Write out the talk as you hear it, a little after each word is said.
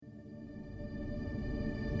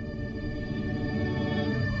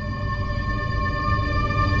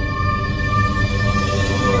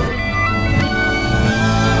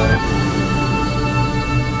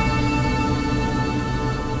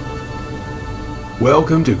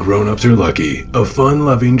Welcome to Grown-Ups Are Lucky, a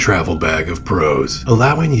fun-loving travel bag of prose,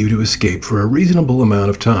 allowing you to escape for a reasonable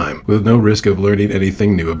amount of time with no risk of learning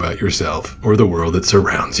anything new about yourself or the world that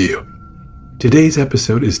surrounds you. Today's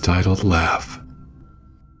episode is titled Laugh.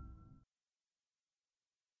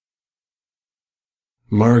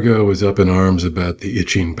 Margot was up in arms about the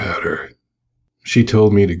itching powder. She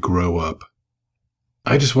told me to grow up.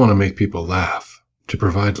 I just want to make people laugh, to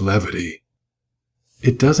provide levity.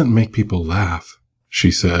 It doesn't make people laugh, she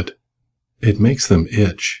said. It makes them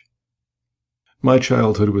itch. My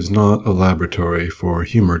childhood was not a laboratory for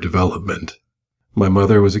humor development. My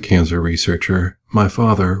mother was a cancer researcher. My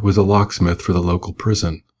father was a locksmith for the local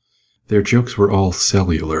prison. Their jokes were all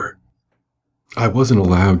cellular. I wasn't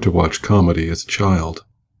allowed to watch comedy as a child.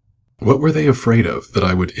 What were they afraid of, that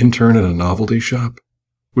I would intern at a novelty shop?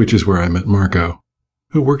 Which is where I met Margot,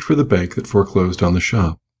 who worked for the bank that foreclosed on the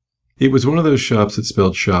shop. It was one of those shops that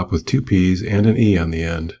spelled shop with 2 P's and an E on the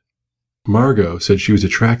end. Margot said she was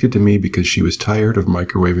attracted to me because she was tired of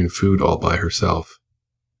microwaving food all by herself.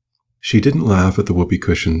 She didn't laugh at the whoopee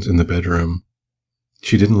cushions in the bedroom.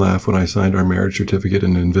 She didn't laugh when I signed our marriage certificate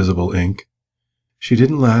in invisible ink. She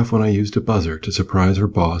didn't laugh when I used a buzzer to surprise her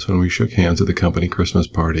boss when we shook hands at the company Christmas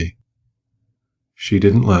party. She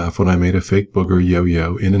didn't laugh when I made a fake booger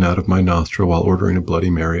yo-yo in and out of my nostril while ordering a Bloody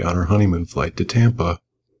Mary on our honeymoon flight to Tampa.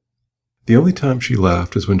 The only time she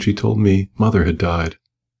laughed is when she told me Mother had died.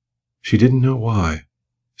 She didn't know why.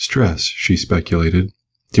 Stress, she speculated.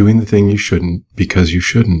 Doing the thing you shouldn't because you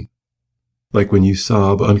shouldn't. Like when you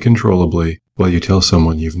sob uncontrollably while you tell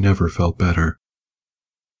someone you've never felt better.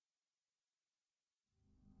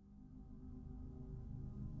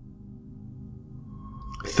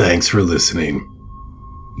 Thanks for listening.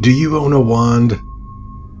 Do you own a wand?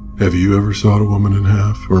 Have you ever sawed a woman in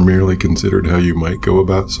half, or merely considered how you might go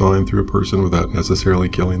about sawing through a person without necessarily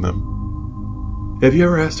killing them? Have you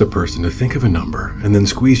ever asked a person to think of a number, and then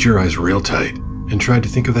squeezed your eyes real tight, and tried to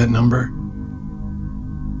think of that number?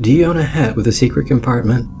 Do you own a hat with a secret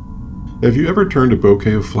compartment? Have you ever turned a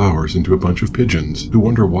bouquet of flowers into a bunch of pigeons who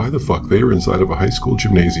wonder why the fuck they are inside of a high school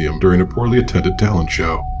gymnasium during a poorly attended talent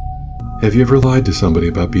show? Have you ever lied to somebody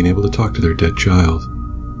about being able to talk to their dead child?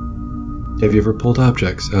 Have you ever pulled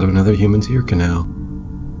objects out of another human's ear canal?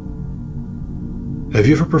 Have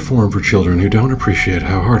you ever performed for children who don't appreciate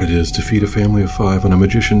how hard it is to feed a family of 5 on a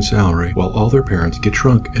magician's salary while all their parents get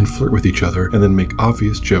drunk and flirt with each other and then make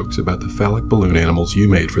obvious jokes about the phallic balloon animals you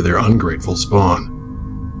made for their ungrateful spawn?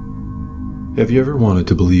 Have you ever wanted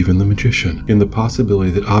to believe in the magician, in the possibility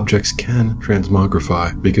that objects can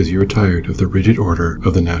transmogrify because you're tired of the rigid order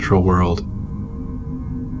of the natural world?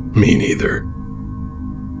 Me neither.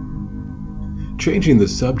 Changing the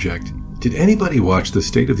subject, did anybody watch the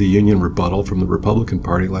State of the Union rebuttal from the Republican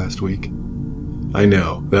Party last week? I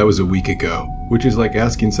know, that was a week ago, which is like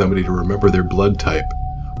asking somebody to remember their blood type,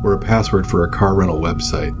 or a password for a car rental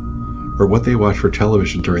website, or what they watch for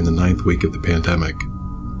television during the 9th week of the pandemic.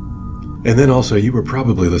 And then also, you were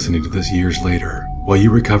probably listening to this years later, while you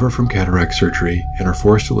recover from cataract surgery and are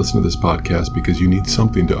forced to listen to this podcast because you need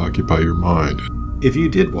something to occupy your mind. If you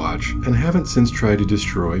did watch, and haven't since tried to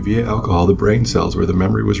destroy via alcohol the brain cells where the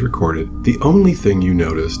memory was recorded, the only thing you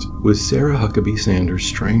noticed was Sarah Huckabee Sanders'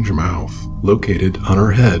 strange mouth, located on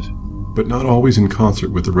her head, but not always in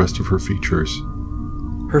concert with the rest of her features.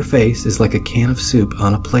 Her face is like a can of soup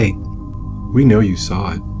on a plate. We know you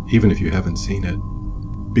saw it, even if you haven't seen it.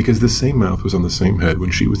 Because the same mouth was on the same head when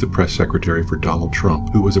she was the press secretary for Donald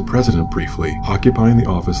Trump, who was a president briefly, occupying the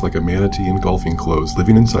office like a manatee in golfing clothes,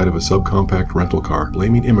 living inside of a subcompact rental car,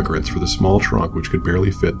 blaming immigrants for the small trunk which could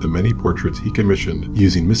barely fit the many portraits he commissioned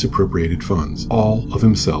using misappropriated funds, all of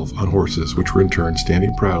himself on horses which were in turn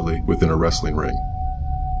standing proudly within a wrestling ring.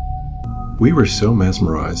 We were so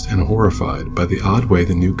mesmerized and horrified by the odd way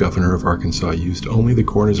the new governor of Arkansas used only the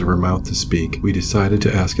corners of her mouth to speak, we decided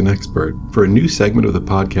to ask an expert for a new segment of the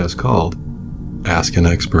podcast called Ask an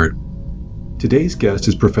Expert. Today's guest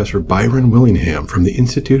is Professor Byron Willingham from the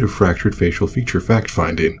Institute of Fractured Facial Feature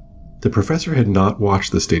Fact-Finding. The professor had not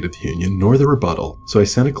watched the State of the Union nor the rebuttal, so I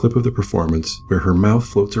sent a clip of the performance where her mouth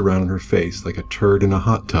floats around in her face like a turd in a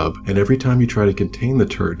hot tub, and every time you try to contain the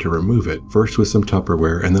turd to remove it, first with some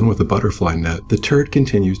Tupperware and then with a butterfly net, the turd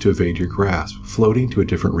continues to evade your grasp, floating to a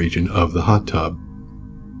different region of the hot tub.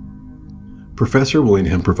 Professor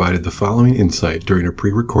Willingham provided the following insight during a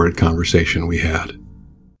pre-recorded conversation we had.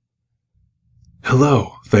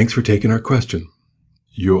 Hello, thanks for taking our question.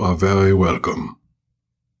 You are very welcome.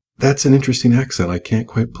 That's an interesting accent. I can't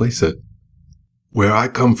quite place it. Where I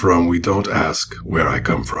come from, we don't ask where I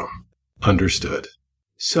come from. Understood.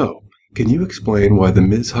 So, can you explain why the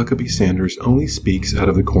Ms. Huckabee Sanders only speaks out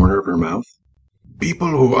of the corner of her mouth? People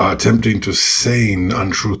who are attempting to say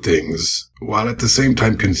untrue things, while at the same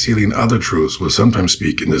time concealing other truths, will sometimes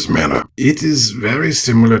speak in this manner. It is very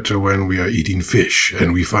similar to when we are eating fish,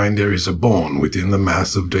 and we find there is a bone within the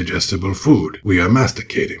mass of digestible food we are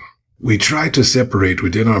masticating. We try to separate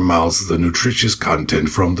within our mouths the nutritious content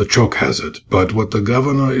from the choke hazard, but what the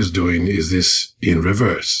governor is doing is this in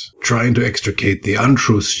reverse, trying to extricate the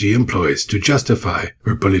untruths she employs to justify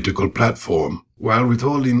her political platform, while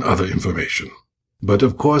withholding other information. But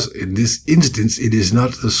of course, in this instance, it is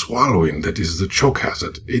not the swallowing that is the choke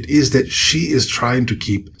hazard. It is that she is trying to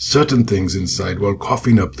keep certain things inside while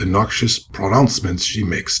coughing up the noxious pronouncements she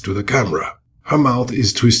makes to the camera. Her mouth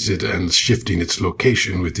is twisted and shifting its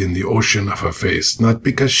location within the ocean of her face, not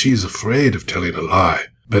because she is afraid of telling a lie,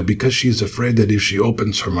 but because she is afraid that if she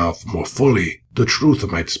opens her mouth more fully, the truth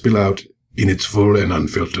might spill out in its full and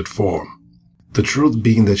unfiltered form. The truth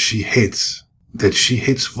being that she hates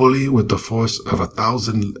fully with the force of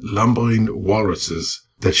 1,000 lumbering walruses,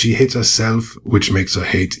 that she hates herself, which makes her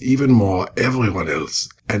hate even more everyone else,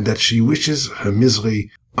 and that she wishes her misery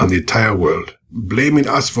on the entire world, blaming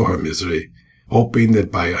us for her misery, hoping that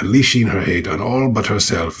by unleashing her hate on all but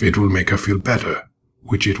herself, it will make her feel better,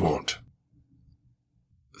 which it won't.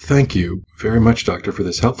 Thank you very much, Doctor, for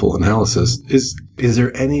this helpful analysis. Is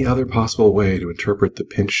there any other possible way to interpret the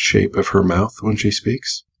pinched shape of her mouth when she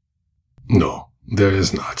speaks? No, there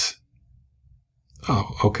is not.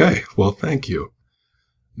 Oh, okay. Well, thank you.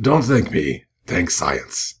 Don't thank me. Thank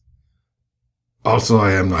science. Also,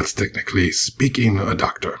 I am not technically speaking a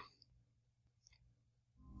doctor.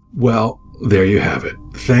 Well, there you have it.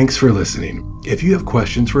 Thanks for listening. If you have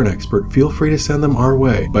questions for an expert, feel free to send them our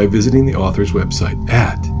way by visiting the author's website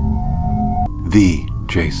at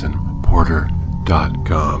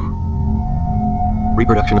thejasonporter.com.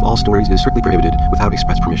 Reproduction of all stories is strictly prohibited without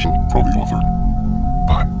express permission from the author.